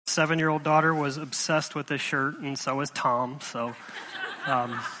7-year-old daughter was obsessed with this shirt, and so was Tom.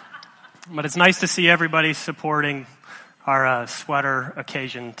 But it's nice to see everybody supporting our sweater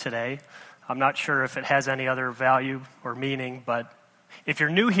occasion today. I'm not sure if it has any other value or meaning, but if you're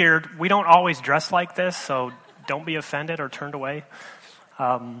new here, we don't always dress like this, so don't be offended or turned away.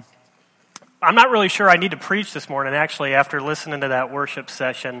 I'm not really sure I need to preach this morning, actually, after listening to that worship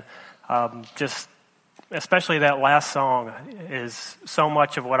session. Just especially that last song is so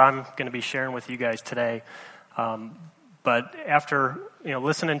much of what I'm going to be sharing with you guys today. But after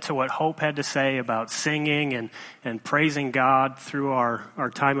listening to what Hope had to say about singing and praising God through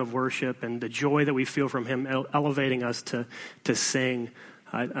our time of worship and the joy that we feel from Him elevating us to sing,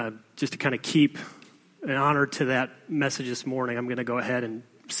 just to kind of keep an honor to that message this morning, I'm going to go ahead and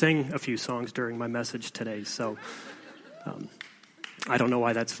sing a few songs during my message today. So I don't know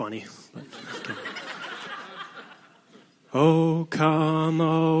why that's funny. But, okay. O come,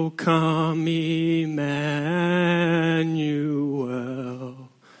 Emmanuel.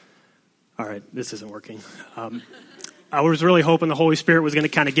 All right, this isn't working. I was really hoping the Holy Spirit was going to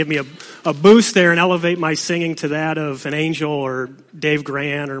kind of give me a boost there and elevate my singing to that of an Angel or Dave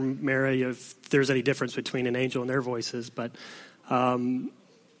Grant or Mary, if there's any difference between an Angel and their voices. But I'm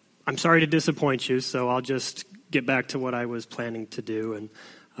sorry to disappoint you, so I'll just get back to what I was planning to do. And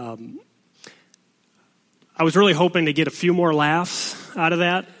I was really hoping to get a few more laughs out of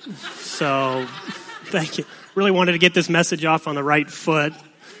that. So thank you. Really wanted to get this message off on the right foot.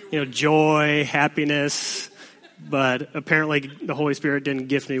 Joy, happiness. But apparently the Holy Spirit didn't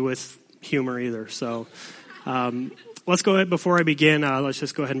gift me with humor either. So let's go ahead, before I begin, let's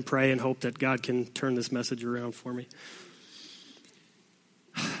just go ahead and pray and hope that God can turn this message around for me.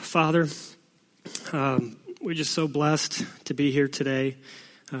 Father, we're just so blessed to be here today,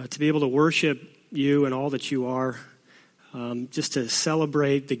 to be able to worship you and all that you are, just to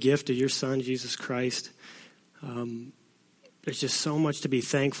celebrate the gift of your Son, Jesus Christ. There's just so much to be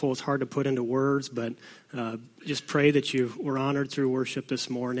thankful. It's hard to put into words, but just pray that you were honored through worship this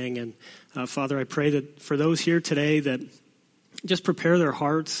morning. And Father, I pray that for those here today that just prepare their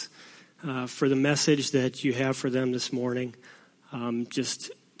hearts for the message that you have for them this morning.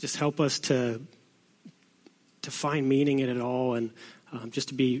 Just help us to find meaning in it all, and just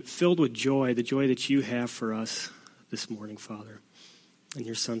to be filled with joy, the joy that you have for us this morning, Father. In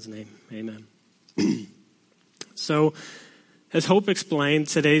your Son's name, amen. So, as Hope explained,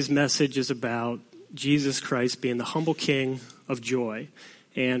 today's message is about Jesus Christ being the humble King of joy.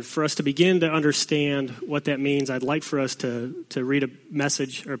 And for us to begin to understand what that means, I'd like for us to read a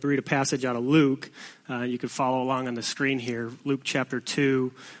message or read a passage out of Luke. You can follow along on the screen here, Luke chapter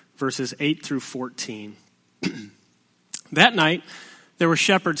 2, verses 8 through 14. That night, there were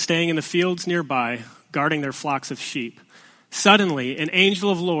shepherds staying in the fields nearby, guarding their flocks of sheep. Suddenly, an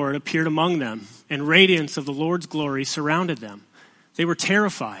angel of the Lord appeared among them, and radiance of the Lord's glory surrounded them. They were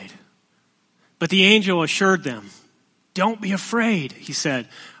terrified. But the angel assured them, "Don't be afraid," he said.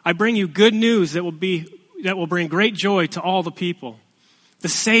 "I bring you good news that will bring great joy to all the people. The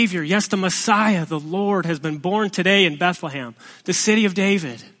Savior, yes, the Messiah, the Lord, has been born today in Bethlehem, the city of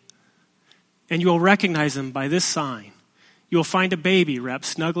David. And you will recognize him by this sign. You will find a baby wrapped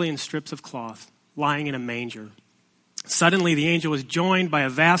snugly in strips of cloth, lying in a manger." Suddenly the angel was joined by a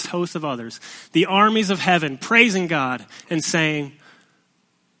vast host of others, the armies of heaven, praising God and saying,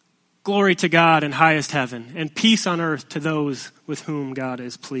 "Glory to God in highest heaven, and peace on earth to those with whom God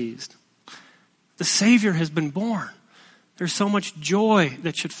is pleased." The Savior has been born. There's so much joy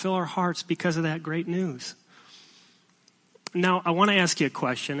that should fill our hearts because of that great news. Now, I want to ask you a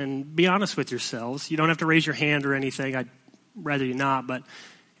question, and be honest with yourselves. You don't have to raise your hand or anything. I'd rather you not. But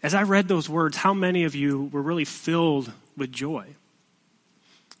as I read those words, how many of you were really filled with joy?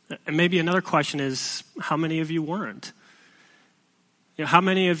 And maybe another question is, how many of you weren't? How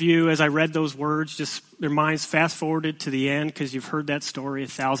many of you, as I read those words, just their minds fast-forwarded to the end because you've heard that story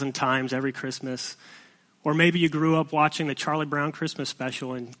 1,000 times every Christmas? Or maybe you grew up watching the Charlie Brown Christmas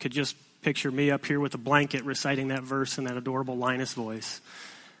special and could just picture me up here with a blanket reciting that verse in that adorable Linus voice.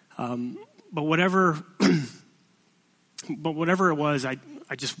 But whatever it was, I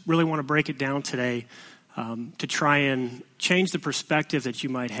just really want to break it down today to try and change the perspective that you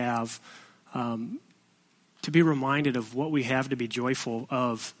might have, to be reminded of what we have to be joyful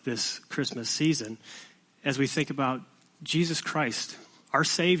of this Christmas season as we think about Jesus Christ, our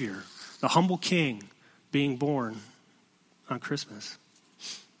Savior, the humble King, being born on Christmas.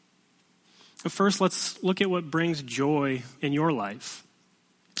 But first, let's look at what brings joy in your life.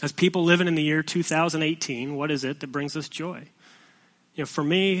 As people living in the year 2018, what is it that brings us joy? For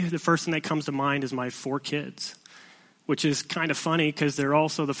me, the first thing that comes to mind is my 4 kids. which is kind of funny because they're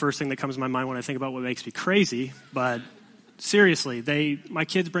also the first thing that comes to my mind when I think about what makes me crazy. But seriously, my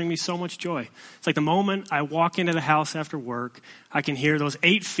kids bring me so much joy. It's like the moment I walk into the house after work, I can hear those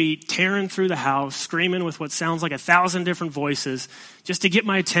 8 feet tearing through the house, screaming with what sounds like 1,000 different voices just to get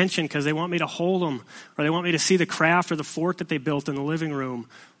my attention because they want me to hold them, or they want me to see the craft or the fort that they built in the living room,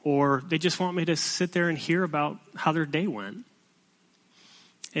 or they just want me to sit there and hear about how their day went.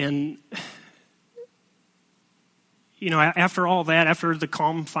 And after all that, after the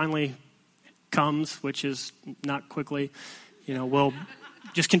calm finally comes, which is not quickly, we'll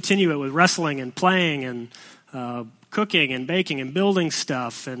just continue it with wrestling and playing and cooking and baking and building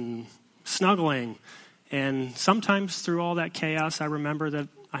stuff and snuggling. And sometimes through all that chaos, I remember that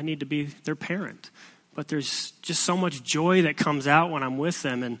I need to be their parent. But there's just so much joy that comes out when I'm with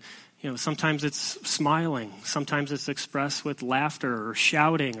them. And, sometimes it's smiling. Sometimes it's expressed with laughter or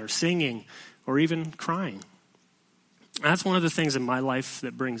shouting or singing or even crying. That's one of the things in my life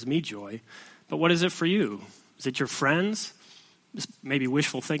that brings me joy. But what is it for you? Is it your friends? Just maybe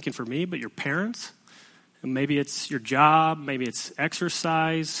wishful thinking for me, but your parents? And maybe it's your job. Maybe it's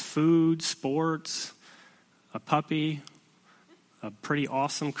exercise, food, sports, a puppy, a pretty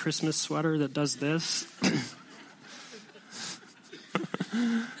awesome Christmas sweater that does this.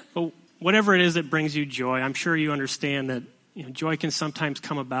 But whatever it is that brings you joy, I'm sure you understand that joy can sometimes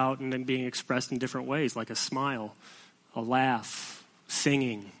come about and then being expressed in different ways, like a smile, a laugh,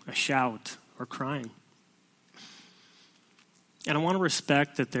 singing, a shout, or crying. And I want to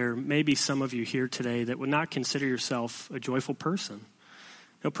respect that there may be some of you here today that would not consider yourself a joyful person.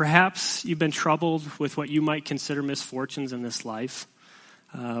 Perhaps you've been troubled with what you might consider misfortunes in this life.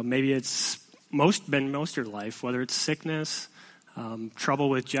 Maybe it's been most of your life, whether it's sickness, trouble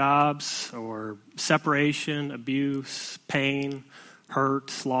with jobs, or separation, abuse, pain,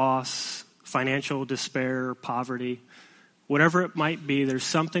 hurt, loss, financial despair, poverty. Whatever it might be, there's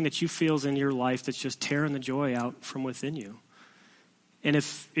something that you feel is in your life that's just tearing the joy out from within you. And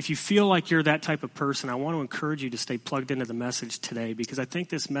if you feel like you're that type of person, I want to encourage you to stay plugged into the message today, because I think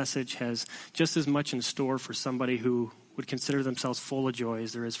this message has just as much in store for somebody who would consider themselves full of joy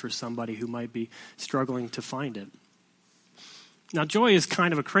as there is for somebody who might be struggling to find it. Now, joy is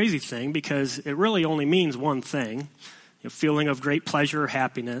kind of a crazy thing because it really only means one thing, a feeling of great pleasure or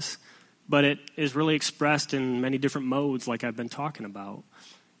happiness. But it is really expressed in many different modes like I've been talking about.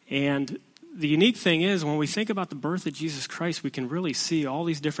 And the unique thing is when we think about the birth of Jesus Christ, we can really see all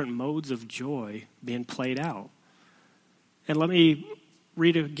these different modes of joy being played out. And let me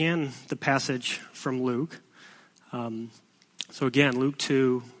read again the passage from Luke. So again, Luke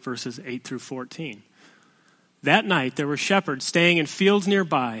 2, verses 8 through 14. That night there were shepherds staying in fields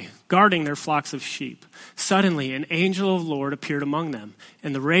nearby, guarding their flocks of sheep. Suddenly an angel of the Lord appeared among them,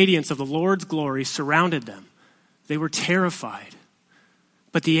 and the radiance of the Lord's glory surrounded them. They were terrified.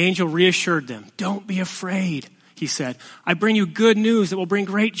 But the angel reassured them. "Don't be afraid," he said. "I bring you good news that will bring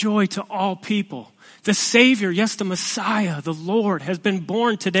great joy to all people. The Savior, yes, the Messiah, the Lord, has been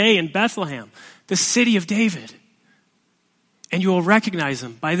born today in Bethlehem, the city of David. And you will recognize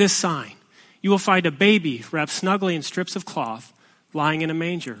him by this sign. You will find a baby wrapped snugly in strips of cloth, lying in a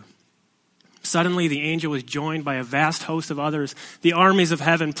manger." Suddenly the angel was joined by a vast host of others, the armies of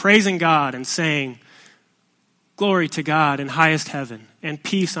heaven, praising God and saying, "Glory to God in highest heaven, and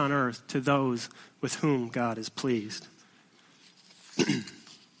peace on earth to those with whom God is pleased." When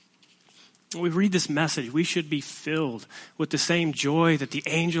we read this message, we should be filled with the same joy that the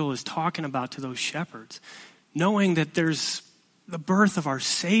angel is talking about to those shepherds, knowing that there's the birth of our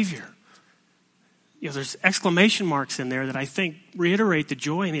Savior. There's exclamation marks in there that I think reiterate the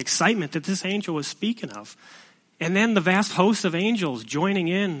joy and the excitement that this angel was speaking of. And then the vast host of angels joining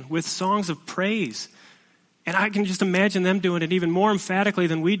in with songs of praise. And I can just imagine them doing it even more emphatically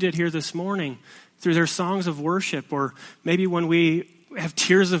than we did here this morning through their songs of worship, or maybe when we have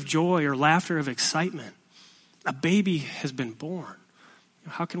tears of joy or laughter of excitement. A baby has been born.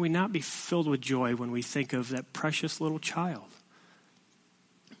 How can we not be filled with joy when we think of that precious little child?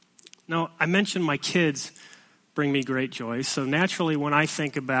 Now, I mentioned my kids bring me great joy. So naturally, when I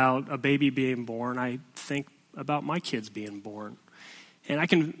think about a baby being born, I think about my kids being born. And I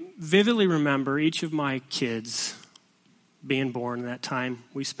can vividly remember each of my kids being born in that time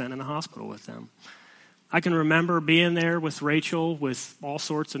we spent in the hospital with them. I can remember being there with Rachel with all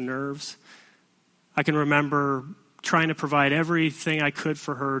sorts of nerves. I can remember trying to provide everything I could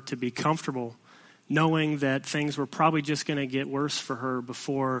for her to be comfortable, knowing that things were probably just going to get worse for her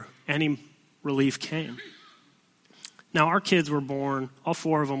before any relief came. Now, our kids were born, all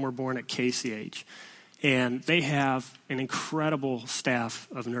 4 of them were born at KCH, and they have an incredible staff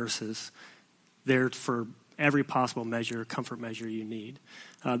of nurses there for every possible comfort measure you need.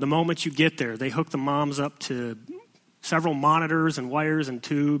 The moment you get there, they hook the moms up to several monitors and wires and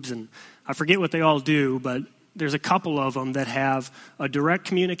tubes, and I forget what they all do, but there's a couple of them that have a direct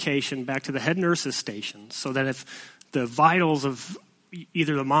communication back to the head nurse's station, so that if the vitals of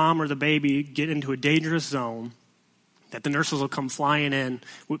either the mom or the baby get into a dangerous zone, that the nurses will come flying in,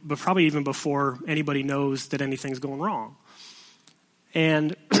 but probably even before anybody knows that anything's going wrong.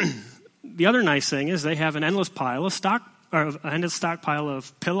 And the other nice thing is they have an endless stockpile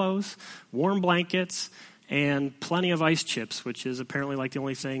of pillows, warm blankets, and plenty of ice chips, which is apparently like the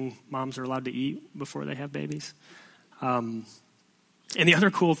only thing moms are allowed to eat before they have babies. And the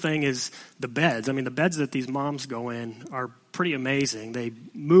other cool thing is the beds. I mean, the beds that these moms go in are pretty amazing. They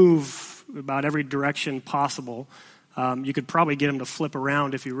move about every direction possible. You could probably get them to flip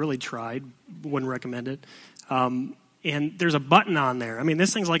around if you really tried. Wouldn't recommend it. And there's a button on there. I mean,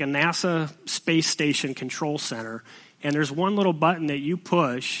 this thing's like a NASA space station control center. And there's one little button that you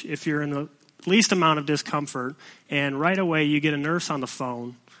push if you're in the least amount of discomfort. And right away, you get a nurse on the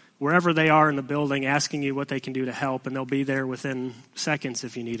phone, wherever they are in the building, asking you what they can do to help. And they'll be there within seconds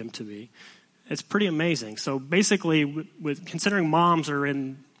if you need them to be. It's pretty amazing. So basically, with considering moms are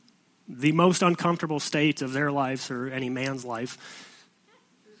in the most uncomfortable state of their lives or any man's life,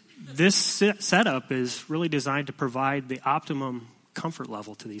 this setup is really designed to provide the optimum comfort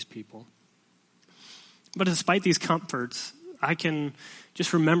level to these people. But despite these comforts, I can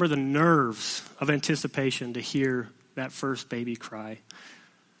just remember the nerves of anticipation to hear that first baby cry.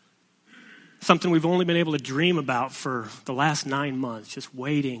 Something we've only been able to dream about for the last 9 months, just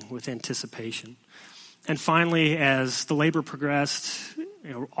waiting with anticipation. And finally, as the labor progressed,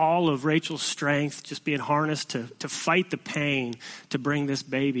 all of Rachel's strength just being harnessed to fight the pain to bring this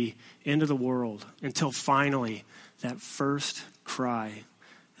baby into the world until finally that first cry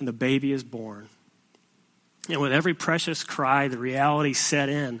and the baby is born. And with every precious cry, the reality set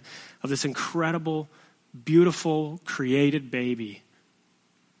in of this incredible, beautiful, created baby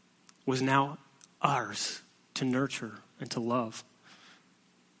was now ours to nurture and to love.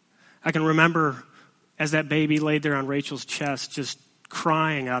 I can remember as that baby laid there on Rachel's chest, just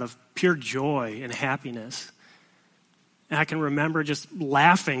crying out of pure joy and happiness. And I can remember just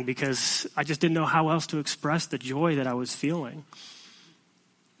laughing because I just didn't know how else to express the joy that I was feeling.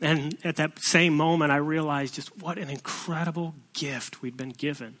 And at that same moment, I realized just what an incredible gift we'd been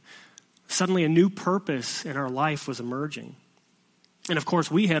given. Suddenly a new purpose in our life was emerging. And of course,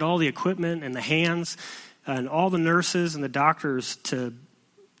 we had all the equipment and the hands and all the nurses and the doctors to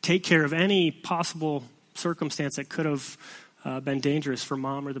take care of any possible circumstance that could have been dangerous for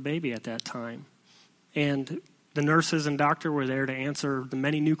mom or the baby at that time. And the nurses and doctor were there to answer the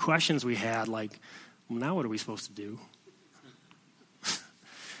many new questions we had, like, well, now what are we supposed to do?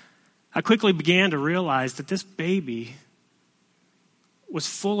 I quickly began to realize that this baby was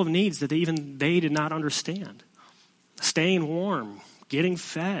full of needs that even they did not understand. Staying warm, getting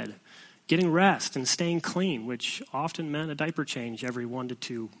fed, getting rest, and staying clean, which often meant a diaper change every 1 to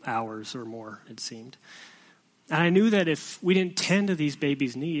 2 hours or more, it seemed. And I knew that if we didn't tend to these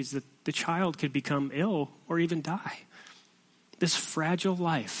babies' needs, that the child could become ill or even die. This fragile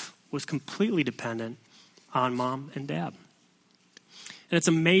life was completely dependent on mom and dad. And it's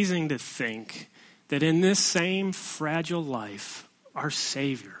amazing to think that in this same fragile life, our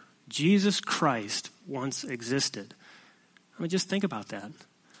Savior, Jesus Christ, once existed. I mean, just think about that.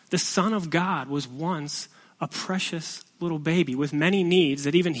 The Son of God was once a precious little baby with many needs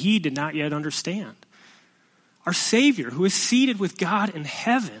that even he did not yet understand. Our Savior, who is seated with God in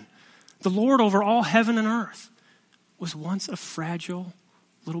heaven, the Lord over all heaven and earth, was once a fragile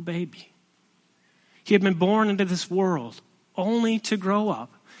little baby. He had been born into this world only to grow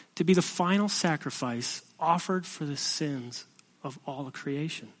up to be the final sacrifice offered for the sins of all of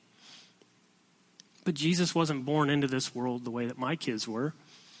creation. But Jesus wasn't born into this world the way that my kids were.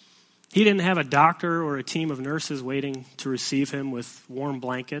 He didn't have a doctor or a team of nurses waiting to receive him with warm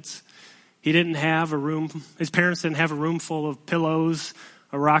blankets. He didn't have his parents didn't have a room full of pillows,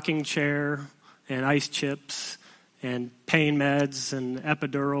 a rocking chair, and ice chips, and pain meds, and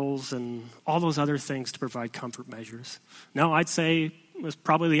epidurals, and all those other things to provide comfort measures. No, I'd say it was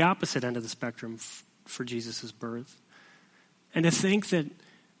probably the opposite end of the spectrum for Jesus' birth. And to think that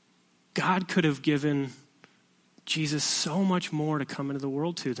God could have given Jesus so much more to come into the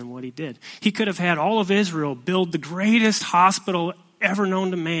world to than what he did. He could have had all of Israel build the greatest hospital ever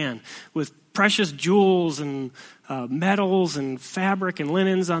known to man with precious jewels and metals and fabric and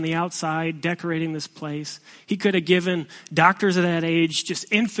linens on the outside decorating this place. He could have given doctors of that age just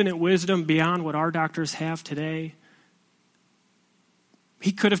infinite wisdom beyond what our doctors have today.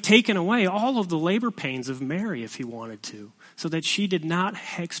 He could have taken away all of the labor pains of Mary if he wanted to, so that she did not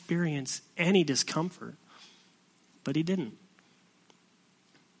experience any discomfort. But he didn't.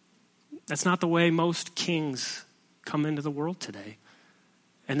 That's not the way most kings come into the world today.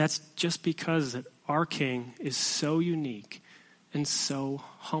 And that's just because that our King is so unique and so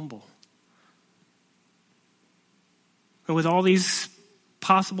humble. And with all these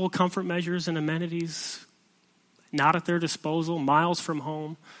possible comfort measures and amenities not at their disposal, miles from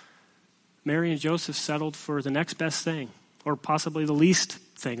home, Mary and Joseph settled for the next best thing, or possibly the least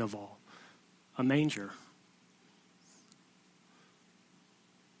thing of all, a manger.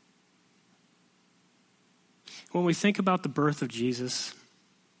 When we think about the birth of Jesus,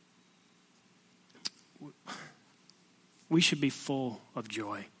 we should be full of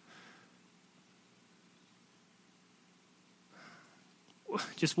joy.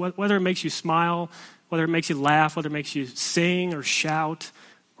 Just whether it makes you smile, whether it makes you laugh, whether it makes you sing or shout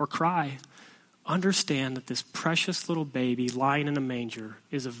or cry, understand that this precious little baby lying in a manger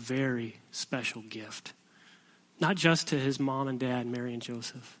is a very special gift. Not just to his mom and dad, Mary and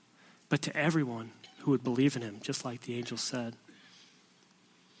Joseph, but to everyone who would believe in him, just like the angel said.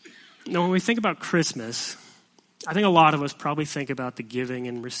 Now, when we think about Christmas, I think a lot of us probably think about the giving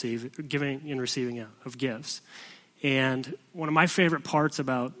and receiving of gifts. And one of my favorite parts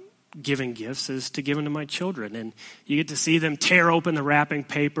about giving gifts is to give them to my children. And you get to see them tear open the wrapping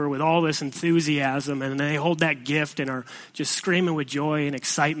paper with all this enthusiasm, and they hold that gift and are just screaming with joy and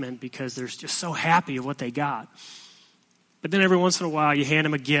excitement because they're just so happy of what they got. But then every once in a while you hand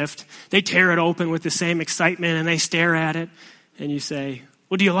them a gift, they tear it open with the same excitement and they stare at it, and you say,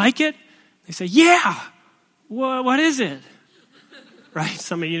 well, do you like it? They say, yeah. What is it? Right?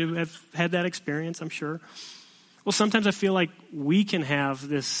 Some of you have had that experience, I'm sure. Well, sometimes I feel like we can have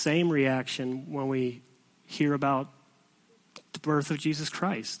this same reaction when we hear about the birth of Jesus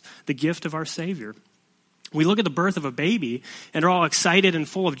Christ, the gift of our Savior. We look at the birth of a baby and are all excited and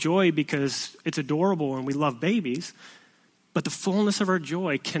full of joy because it's adorable and we love babies. But the fullness of our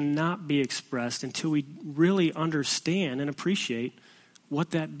joy cannot be expressed until we really understand and appreciate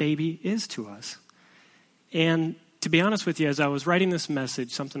what that baby is to us. And to be honest with you, as I was writing this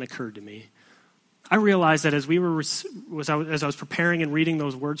message, something occurred to me. I realized that as I was preparing and reading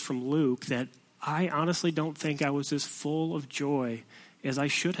those words from Luke, that I honestly don't think I was as full of joy as I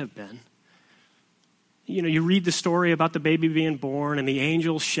should have been. You know, you read the story about the baby being born and the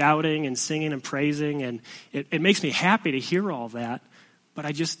angels shouting and singing and praising, and it makes me happy to hear all that, but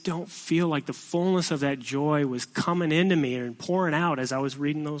I just don't feel like the fullness of that joy was coming into me and pouring out as I was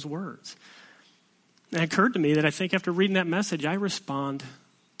reading those words. And it occurred to me that I think after reading that message, I respond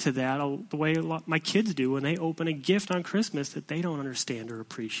to that the way a lot my kids do when they open a gift on Christmas that they don't understand or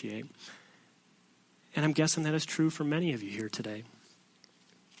appreciate. And I'm guessing that is true for many of you here today.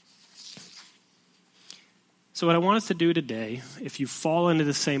 So what I want us to do today, if you fall into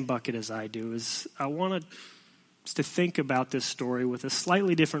the same bucket as I do, is I want us to think about this story with a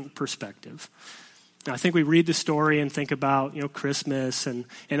slightly different perspective. Now, I think we read the story and think about, Christmas and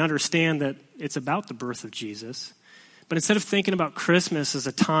understand that it's about the birth of Jesus. But instead of thinking about Christmas as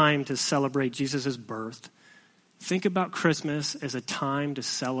a time to celebrate Jesus' birth, think about Christmas as a time to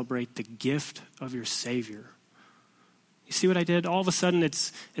celebrate the gift of your Savior. You see what I did? All of a sudden,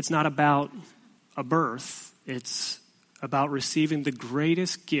 it's not about a birth. It's about receiving the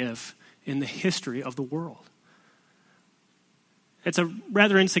greatest gift in the history of the world. It's a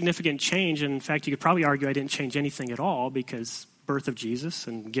rather insignificant change. In fact, you could probably argue I didn't change anything at all because birth of Jesus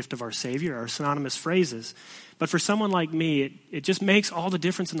and gift of our Savior are synonymous phrases. But for someone like me, it just makes all the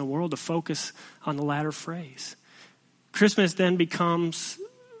difference in the world to focus on the latter phrase. Christmas then becomes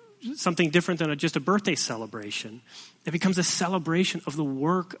something different than just a birthday celebration. It becomes a celebration of the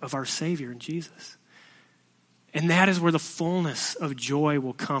work of our Savior in Jesus. And that is where the fullness of joy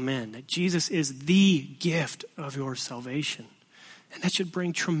will come in, that Jesus is the gift of your salvation. And that should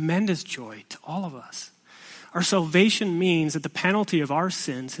bring tremendous joy to all of us. Our salvation means that the penalty of our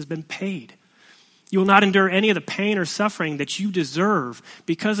sins has been paid. You will not endure any of the pain or suffering that you deserve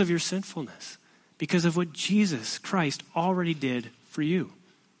because of your sinfulness, because of what Jesus Christ already did for you.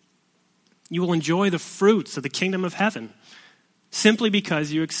 You will enjoy the fruits of the kingdom of heaven simply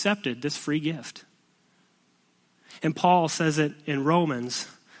because you accepted this free gift. And Paul says it in Romans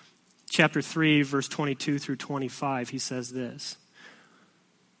chapter 3, verse 22 through 25. He says this.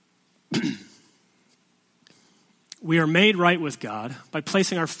 We are made right with God by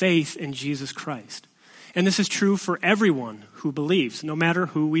placing our faith in Jesus Christ. And this is true for everyone who believes, no matter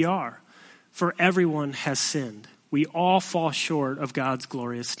who we are. For everyone has sinned. We all fall short of God's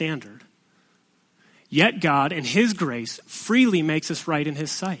glorious standard. Yet God, in his grace, freely makes us right in his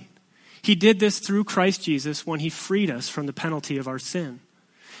sight. He did this through Christ Jesus when he freed us from the penalty of our sin.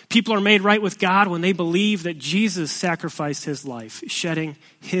 People are made right with God when they believe that Jesus sacrificed his life, shedding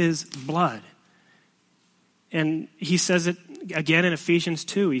his blood. And he says it again in Ephesians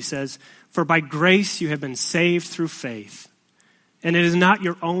 2. He says, "For by grace you have been saved through faith. And it is not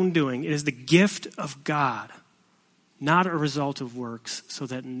your own doing. It is the gift of God, not a result of works, so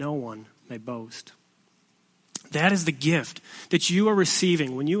that no one may boast." That is the gift that you are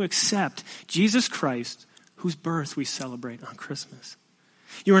receiving when you accept Jesus Christ, whose birth we celebrate on Christmas.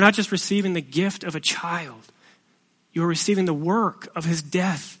 You are not just receiving the gift of a child. You are receiving the work of his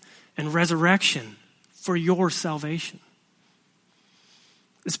death and resurrection for your salvation.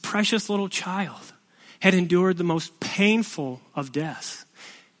 This precious little child had endured the most painful of deaths.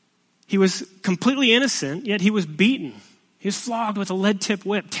 He was completely innocent, yet he was beaten. He was flogged with a lead-tipped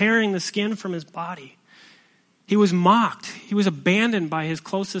whip, tearing the skin from his body. He was mocked. He was abandoned by his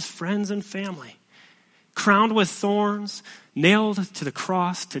closest friends and family, crowned with thorns, nailed to the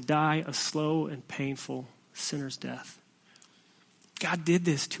cross to die a slow and painful sinner's death. God did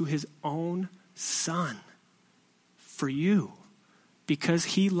this to his own son for you because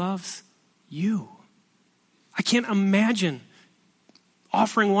he loves you. I can't imagine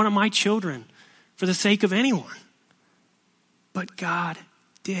offering one of my children for the sake of anyone, but God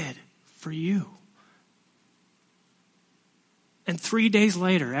did for you. And 3 days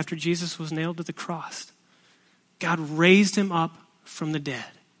later, after Jesus was nailed to the cross, God raised him up from the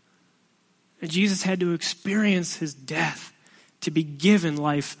dead. And Jesus had to experience his death to be given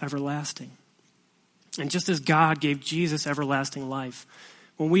life everlasting. And just as God gave Jesus everlasting life,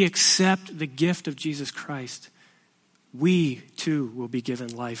 when we accept the gift of Jesus Christ, we too will be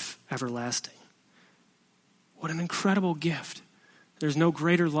given life everlasting. What an incredible gift. There's no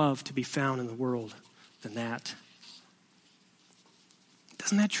greater love to be found in the world than that.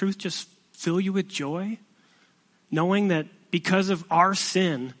 Doesn't that truth just fill you with joy? Knowing that because of our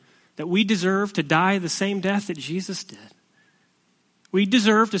sin, that we deserve to die the same death that Jesus did. We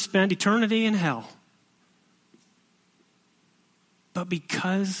deserve to spend eternity in hell. But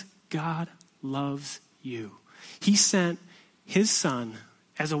because God loves you, he sent his son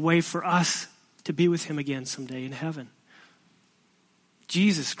as a way for us to be with him again someday in heaven.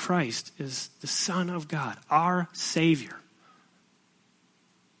 Jesus Christ is the Son of God, our Savior.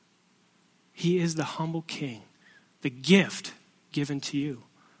 He is the humble King, the gift given to you.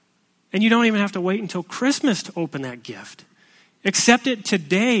 And you don't even have to wait until Christmas to open that gift. Accept it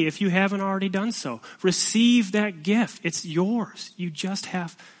today if you haven't already done so. Receive that gift. It's yours. You just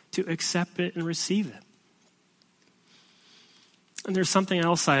have to accept it and receive it. And there's something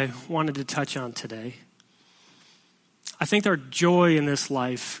else I wanted to touch on today. I think our joy in this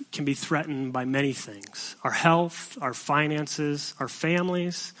life can be threatened by many things. Our health, our finances, our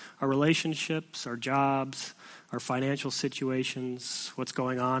families, our relationships, our jobs, our financial situations, what's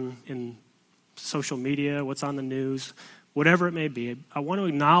going on in social media, what's on the news, whatever it may be. I want to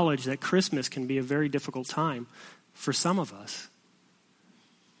acknowledge that Christmas can be a very difficult time for some of us.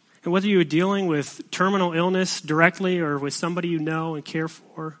 And whether you're dealing with terminal illness directly or with somebody you know and care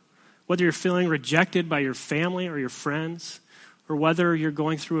for, whether you're feeling rejected by your family or your friends, or whether you're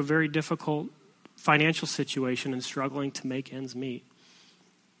going through a very difficult financial situation and struggling to make ends meet,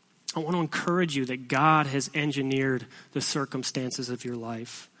 I want to encourage you that God has engineered the circumstances of your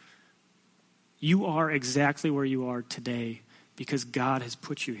life. You are exactly where you are today because God has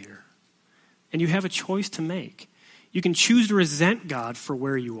put you here. And you have a choice to make. You can choose to resent God for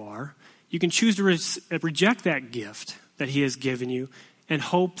where you are. You can choose to reject that gift that he has given you and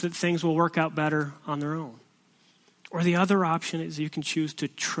hope that things will work out better on their own. Or the other option is you can choose to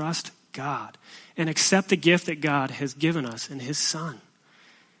trust God and accept the gift that God has given us in his Son.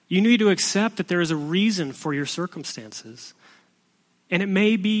 You need to accept that there is a reason for your circumstances, and it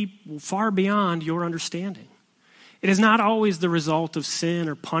may be far beyond your understanding. It is not always the result of sin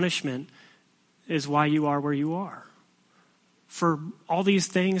or punishment is why you are where you are. For all these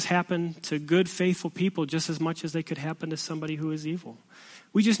things happen to good, faithful people just as much as they could happen to somebody who is evil.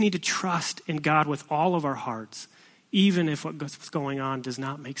 We just need to trust in God with all of our hearts, even if what's going on does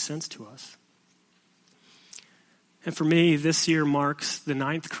not make sense to us. And for me, this year marks the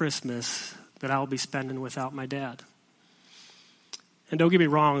 9th Christmas that I'll be spending without my dad. And don't get me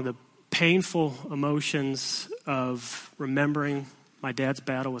wrong, the painful emotions of remembering my dad's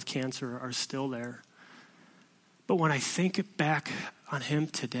battle with cancer are still there. But when I think back on him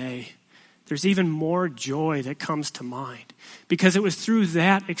today, there's even more joy that comes to mind, because it was through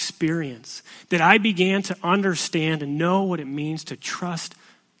that experience that I began to understand and know what it means to trust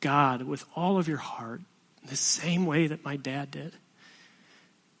God with all of your heart, the same way that my dad did.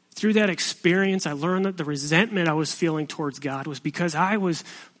 Through that experience, I learned that the resentment I was feeling towards God was because I was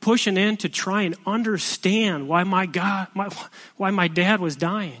pushing in to try and understand why my dad was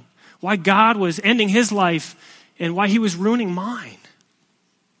dying, why God was ending his life, and why he was ruining mine.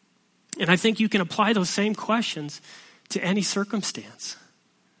 And I think you can apply those same questions to any circumstance,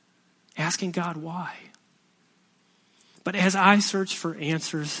 asking God why. But as I searched for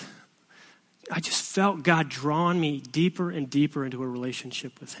answers, I just felt God drawing me deeper and deeper into a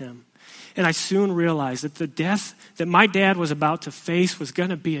relationship with him. And I soon realized that the death that my dad was about to face was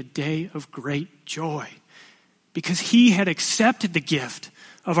going to be a day of great joy because he had accepted the gift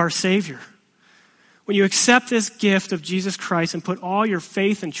of our Savior. When you accept this gift of Jesus Christ and put all your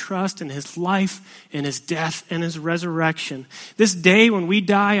faith and trust in his life and his death and his resurrection, this day when we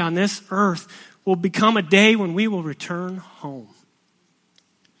die on this earth will become a day when we will return home.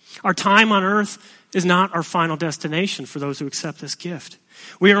 Our time on earth is not our final destination for those who accept this gift.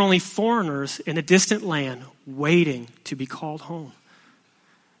 We are only foreigners in a distant land waiting to be called home.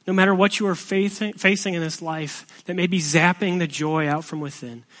 No matter what you are facing in this life that may be zapping the joy out from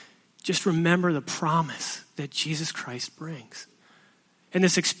within, just remember the promise that Jesus Christ brings. And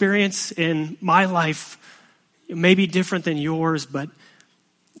this experience in my life may be different than yours, but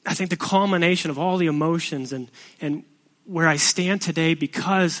I think the culmination of all the emotions and where I stand today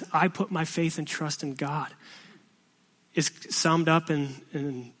because I put my faith and trust in God is summed up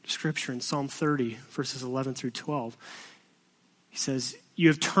in Scripture in Psalm 30, verses 11 through 12. He says, "You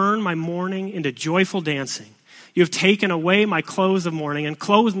have turned my mourning into joyful dancing. You have taken away my clothes of mourning and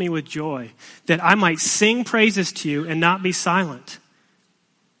clothed me with joy, that I might sing praises to you and not be silent.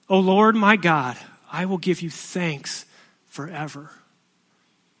 O Lord my God, I will give you thanks forever."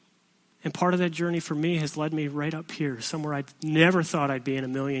 And part of that journey for me has led me right up here, somewhere I never thought I'd be in a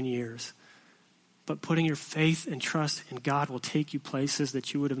million years. But putting your faith and trust in God will take you places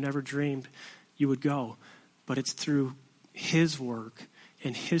that you would have never dreamed you would go. But it's through his work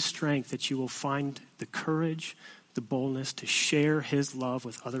and his strength that you will find the courage, the boldness to share his love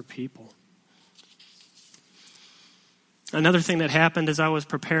with other people. Another thing that happened as I was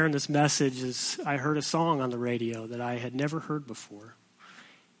preparing this message is I heard a song on the radio that I had never heard before.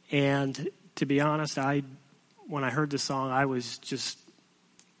 And to be honest, when I heard the song, I was just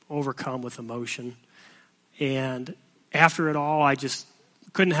overcome with emotion. And after it all, I just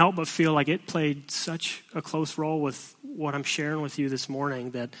couldn't help but feel like it played such a close role with what I'm sharing with you this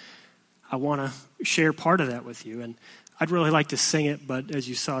morning that I want to share part of that with you. And I'd really like to sing it, but as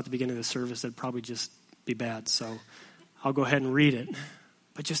you saw at the beginning of the service, it'd probably just be bad. So I'll go ahead and read it.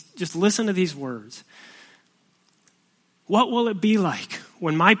 But just listen to these words. What will it be like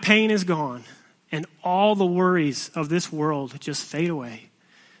when my pain is gone and all the worries of this world just fade away?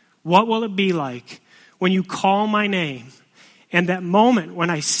 What will it be like when you call my name and that moment when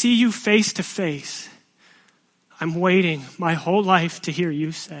I see you face to face, I'm waiting my whole life to hear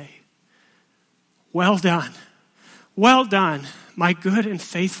you say, well done, my good and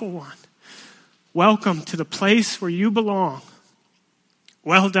faithful one. Welcome to the place where you belong.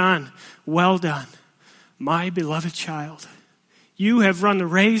 Well done, my beloved child. You have run the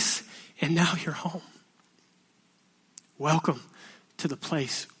race and now you're home. Welcome to the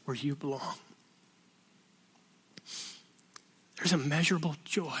place where you belong. There's immeasurable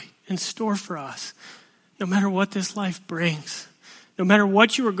joy in store for us, no matter what this life brings. No matter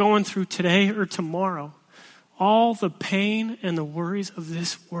what you are going through today or tomorrow, all the pain and the worries of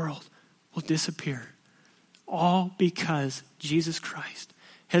this world will disappear. All because Jesus Christ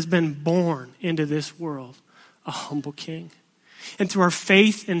has been born into this world a humble king. And through our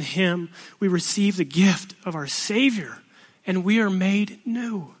faith in him, we receive the gift of our Savior, and we are made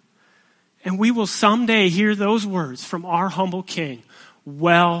new. And we will someday hear those words from our humble king.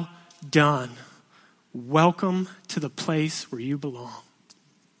 Well done. Welcome to the place where you belong.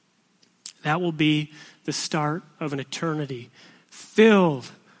 That will be the start of an eternity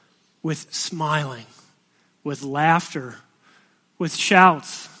filled with smiling, with laughter, with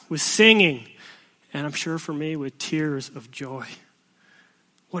shouts, with singing, and I'm sure for me with tears of joy.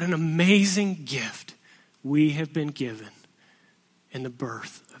 What an amazing gift we have been given in the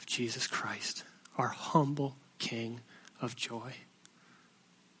birth of Jesus Christ, our humble King of joy.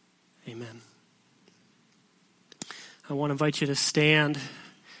 Amen. I want to invite you to stand.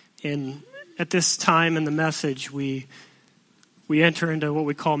 And at this time in the message, we enter into what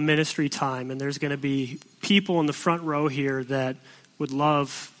we call ministry time. And there's going to be people in the front row here that would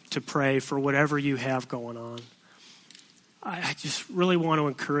love to pray for whatever you have going on. I just really want to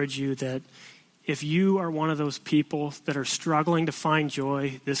encourage you that if you are one of those people that are struggling to find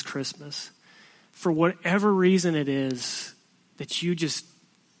joy this Christmas, for whatever reason it is that you just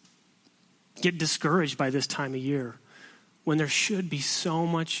get discouraged by this time of year, when there should be so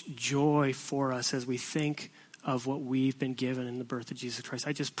much joy for us as we think of what we've been given in the birth of Jesus Christ.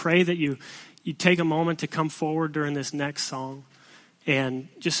 I just pray that you take a moment to come forward during this next song and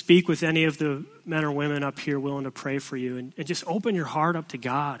just speak with any of the men or women up here willing to pray for you, and just open your heart up to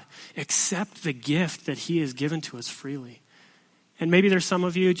God. Accept the gift that he has given to us freely. And maybe there's some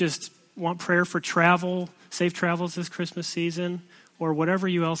of you just want prayer for travel, safe travels this Christmas season, or whatever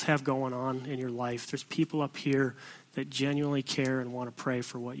you else have going on in your life. There's people up here that genuinely care and want to pray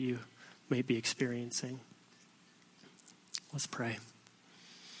for what you may be experiencing. Let's pray.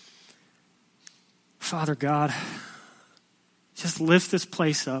 Father God, just lift this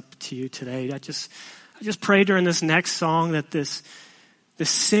place up to you today. I just pray during this next song that this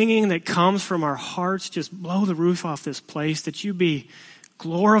singing that comes from our hearts just blow the roof off this place, that you be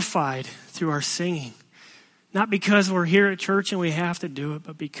glorified through our singing. Not because we're here at church and we have to do it,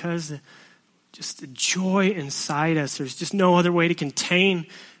 but because just the joy inside us. There's just no other way to contain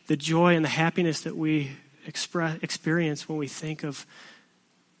the joy and the happiness that we experience when we think of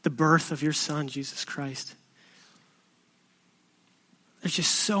the birth of your Son, Jesus Christ. There's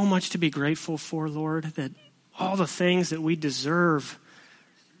just so much to be grateful for, Lord, that all the things that we deserve,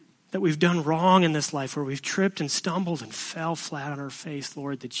 that we've done wrong in this life, where we've tripped and stumbled and fell flat on our face,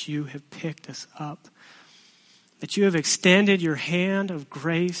 Lord, that you have picked us up, that you have extended your hand of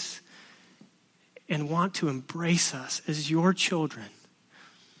grace and want to embrace us as your children.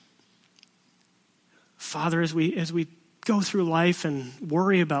 Father, as we go through life and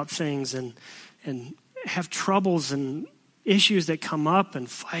worry about things and have troubles and issues that come up and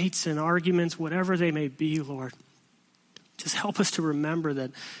fights and arguments, whatever they may be, Lord, just help us to remember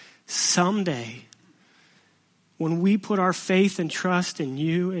that someday when we put our faith and trust in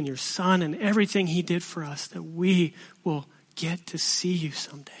you and your Son and everything he did for us, that we will get to see you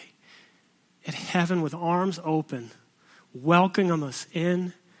someday at heaven with arms open, welcoming us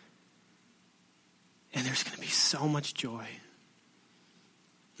in, and there's going to be so much joy.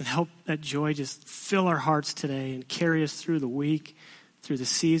 And help that joy just fill our hearts today and carry us through the week, through the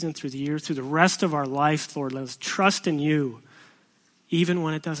season, through the year, through the rest of our life, Lord. Let us trust in you, even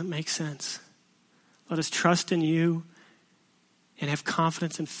when it doesn't make sense. Let us trust in you and have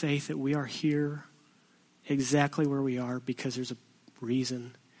confidence and faith that we are here exactly where we are because there's a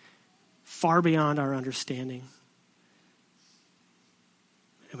reason far beyond our understanding.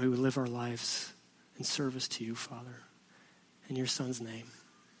 And we would live our lives in service to you, Father. In your Son's name,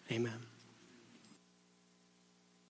 amen.